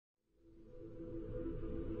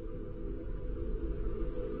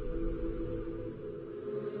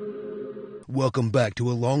Welcome back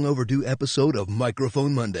to a long overdue episode of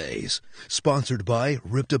Microphone Mondays, sponsored by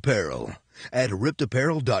Ripped Apparel at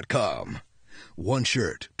rippedapparel.com. One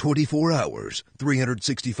shirt, 24 hours,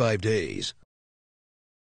 365 days.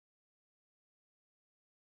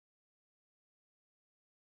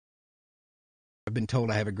 I've been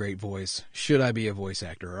told I have a great voice. Should I be a voice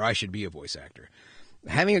actor, or I should be a voice actor?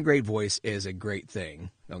 Having a great voice is a great thing,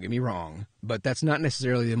 don't get me wrong, but that's not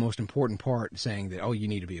necessarily the most important part, saying that, oh, you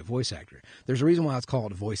need to be a voice actor. There's a reason why it's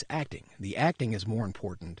called voice acting. The acting is more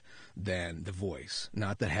important than the voice.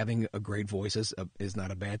 Not that having a great voice is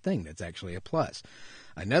not a bad thing. That's actually a plus.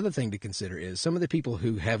 Another thing to consider is some of the people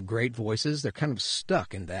who have great voices, they're kind of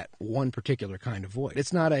stuck in that one particular kind of voice.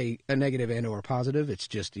 It's not a negative and or positive. It's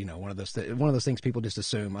just, one of those things people just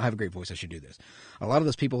assume, I have a great voice, I should do this. A lot of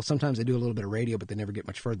those people, sometimes they do a little bit of radio, but they never get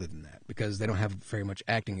much further than that because they don't have very much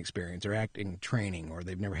acting experience or acting training, or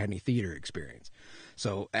they've never had any theater experience.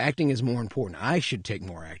 So acting is more important. I should take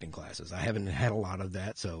more acting classes. I haven't had a lot of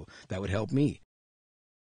that, so that would help me.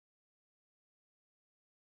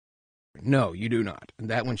 No, you do not.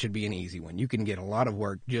 That one should be an easy one. You can get a lot of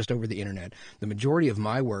work just over the internet. The majority of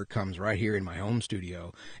my work comes right here in my home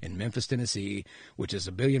studio in Memphis, Tennessee, which is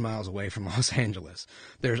 1 billion miles away from Los Angeles.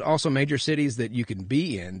 There's also major cities that you can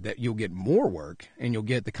be in that you'll get more work, and you'll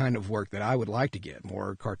get the kind of work that I would like to get,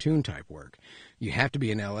 more cartoon type work. You have to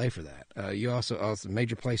be in LA for that. You also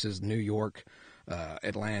major places, New York,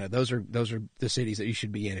 Atlanta. Those are the cities that you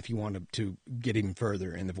should be in if you want to get even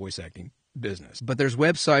further in the voice acting business. But there's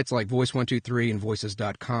websites like Voice123 and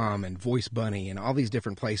Voices.com and Voice Bunny and all these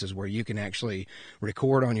different places where you can actually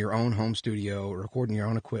record on your own home studio, record in your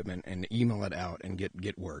own equipment, and email it out and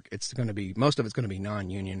get work. Most of it's going to be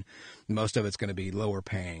non-union, most of it's going to be lower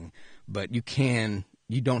paying, but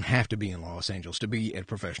you don't have to be in Los Angeles to be a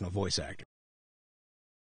professional voice actor.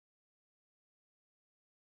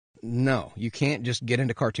 No, you can't just get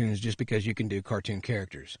into cartoons just because you can do cartoon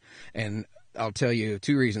characters. And I'll tell you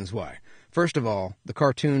 2 reasons why. First of all, the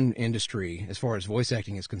cartoon industry, as far as voice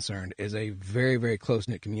acting is concerned, is a very, very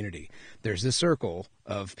close-knit community. There's this circle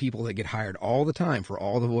of people that get hired all the time for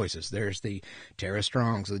all the voices. There's the Tara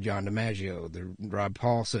Strongs, the John DiMaggio, the Rob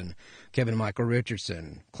Paulson, Kevin Michael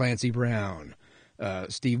Richardson, Clancy Brown,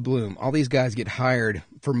 Steve Bloom. All these guys get hired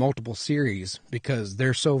for multiple series because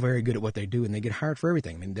they're so very good at what they do, and they get hired for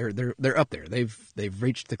everything. I mean, they're up there. They've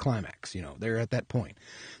reached the climax. They're at that point.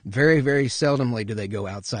 Very, very seldomly do they go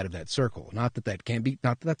outside of that circle. Not that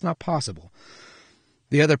that's not possible.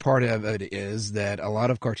 The other part of it is that a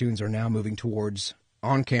lot of cartoons are now moving towards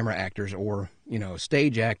on-camera actors, or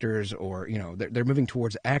stage actors, or they're moving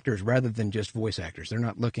towards actors rather than just voice actors. They're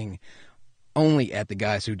not looking only at the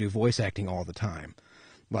guys who do voice acting all the time.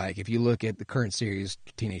 Like if you look at the current series,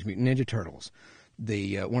 Teenage Mutant Ninja Turtles,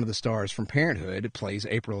 one of the stars from Parenthood plays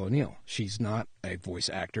April O'Neil. She's not a voice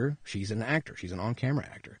actor. She's an actor. She's an on-camera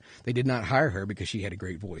actor. They did not hire her because she had a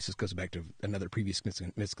great voice. This goes back to another previous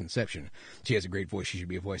misconception. She has a great voice. She should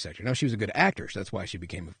be a voice actor. No, she was a good actor, so that's why she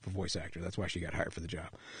became a voice actor. That's why she got hired for the job.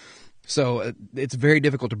 So it's very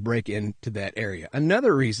difficult to break into that area.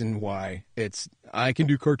 Another reason why I can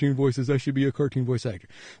do cartoon voices, I should be a cartoon voice actor.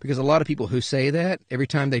 Because a lot of people who say that, every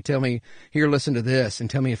time they tell me, here, listen to this, and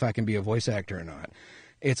tell me if I can be a voice actor or not,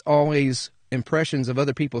 it's always impressions of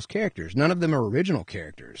other people's characters. None of them are original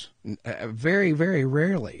characters. Very, very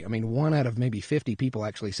rarely. I mean, 1 out of maybe 50 people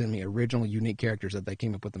actually send me original, unique characters that they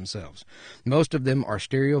came up with themselves. Most of them are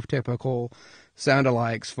stereotypical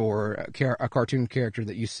sound-alikes for a cartoon character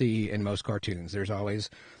that you see in most cartoons. There's always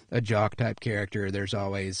a jock-type character. There's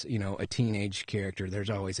always, a teenage character. There's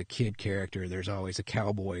always a kid character. There's always a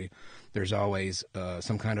cowboy. There's always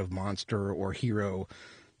some kind of monster or hero.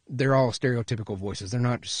 They're all stereotypical voices. They're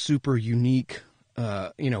not super unique,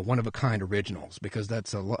 one-of-a-kind originals, because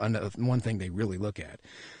that's one thing they really look at.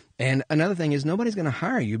 And another thing is, nobody's going to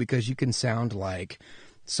hire you because you can sound like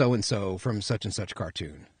so-and-so from such-and-such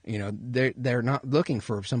cartoon. They're not looking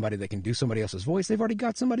for somebody that can do somebody else's voice. They've already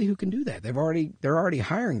got somebody who can do that. They're already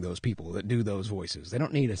hiring those people that do those voices. They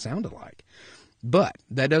don't need a sound-alike. But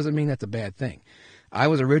that doesn't mean that's a bad thing. I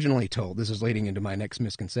was originally told, this is leading into my next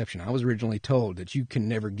misconception, I was originally told that you can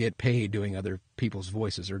never get paid doing other people's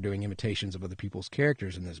voices or doing imitations of other people's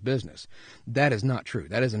characters in this business. That is not true.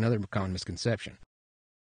 That is another common misconception.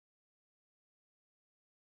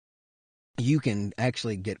 You can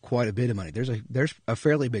actually get quite a bit of money. There's a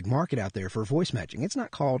fairly big market out there for voice matching. It's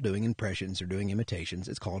not called doing impressions or doing imitations.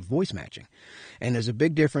 It's called voice matching. And there's a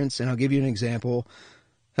big difference, and I'll give you an example.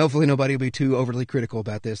 Hopefully nobody will be too overly critical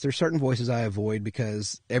about this. There's certain voices I avoid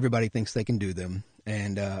because everybody thinks they can do them.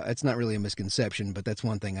 And it's not really a misconception, but that's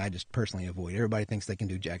one thing I just personally avoid. Everybody thinks they can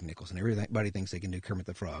do Jack Nicholson. Everybody thinks they can do Kermit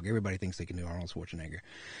the Frog. Everybody thinks they can do Arnold Schwarzenegger.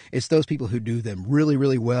 It's those people who do them really,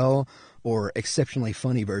 really well or exceptionally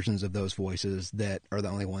funny versions of those voices that are the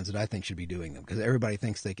only ones that I think should be doing them, because everybody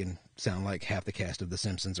thinks they can sound like half the cast of The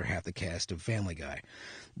Simpsons or half the cast of Family Guy.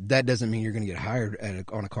 That doesn't mean you're going to get hired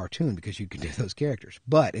on a cartoon because you can do those characters.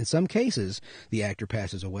 But in some cases, the actor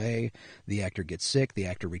passes away, the actor gets sick, the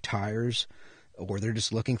actor retires, or they're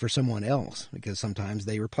just looking for someone else, because sometimes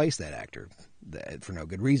they replace that actor for no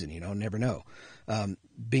good reason, never know.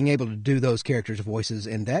 Being able to do those characters' voices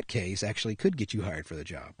in that case actually could get you hired for the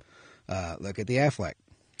job. Look at the Affleck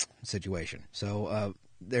situation. So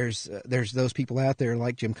there's those people out there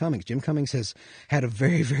like Jim Cummings. Jim Cummings has had a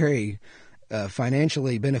very, very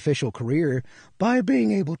financially beneficial career by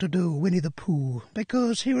being able to do Winnie the Pooh,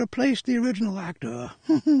 because he replaced the original actor.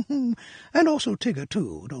 And also Tigger,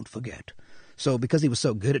 too, don't forget. So because he was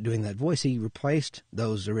so good at doing that voice, he replaced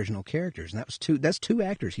those original characters. And that's two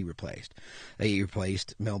actors he replaced. He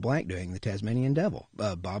replaced Mel Blanc doing the Tasmanian Devil.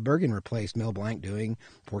 Bob Bergen replaced Mel Blanc doing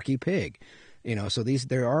Porky Pig. So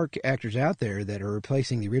there are actors out there that are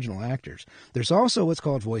replacing the original actors. There's also what's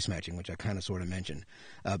called voice matching, which I kind of sort of mentioned.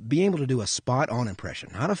 Being able to do a spot-on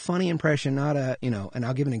impression, not a funny impression, not and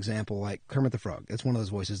I'll give an example like Kermit the Frog. That's one of those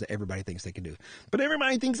voices that everybody thinks they can do. But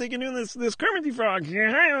everybody thinks they can do this Kermit the Frog.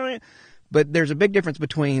 But there's a big difference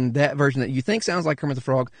between that version that you think sounds like Kermit the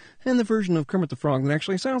Frog and the version of Kermit the Frog that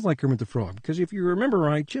actually sounds like Kermit the Frog. Because if you remember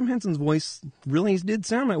right, Jim Henson's voice really did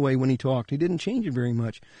sound that way when he talked. He didn't change it very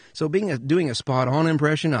much. So doing a spot-on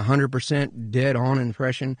impression, 100% dead-on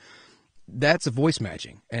impression, that's a voice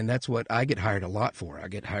matching. And that's what I get hired a lot for. I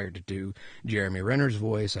get hired to do Jeremy Renner's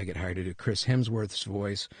voice. I get hired to do Chris Hemsworth's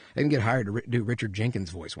voice. I even get hired to do Richard Jenkins'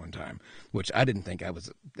 voice one time, which I didn't think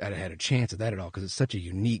I'd had a chance at that at all, because it's such a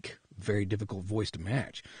unique, very difficult voice to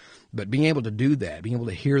match. But being able to do that, being able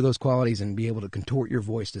to hear those qualities and be able to contort your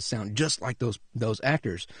voice to sound just like those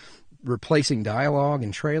actors, replacing dialogue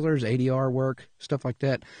in trailers, ADR work, stuff like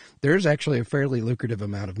that, there's actually a fairly lucrative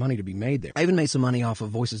amount of money to be made there. I even made some money off of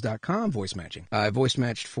Voices.com voice matching. I voice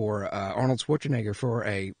matched for Arnold Schwarzenegger for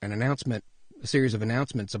a series of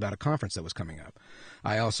announcements about a conference that was coming up.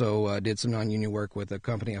 I also did some non-union work with a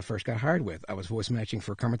company I first got hired with. I was voice matching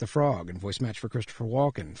for Kermit the Frog and voice matched for Christopher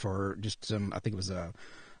Walken for just some, I think it was a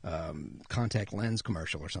contact lens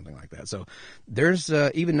commercial or something like that. So there's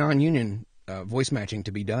even non-union voice matching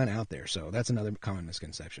to be done out there. So that's another common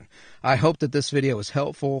misconception. I hope that this video was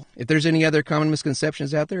helpful. If there's any other common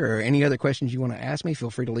misconceptions out there or any other questions you want to ask me, feel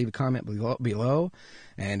free to leave a comment below.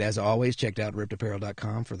 And as always, check out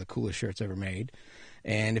rippedapparel.com for the coolest shirts ever made.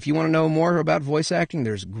 And if you want to know more about voice acting,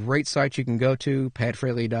 there's great sites you can go to,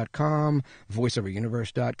 patfraley.com,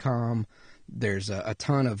 voiceoveruniverse.com. There's a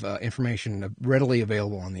ton of information readily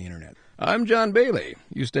available on the internet. I'm John Bailey.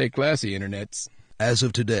 You stay classy, internets. As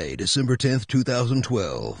of today, December 10th,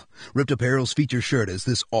 2012, Ripped Apparel's feature shirt is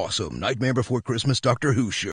this awesome Nightmare Before Christmas Doctor Who shirt.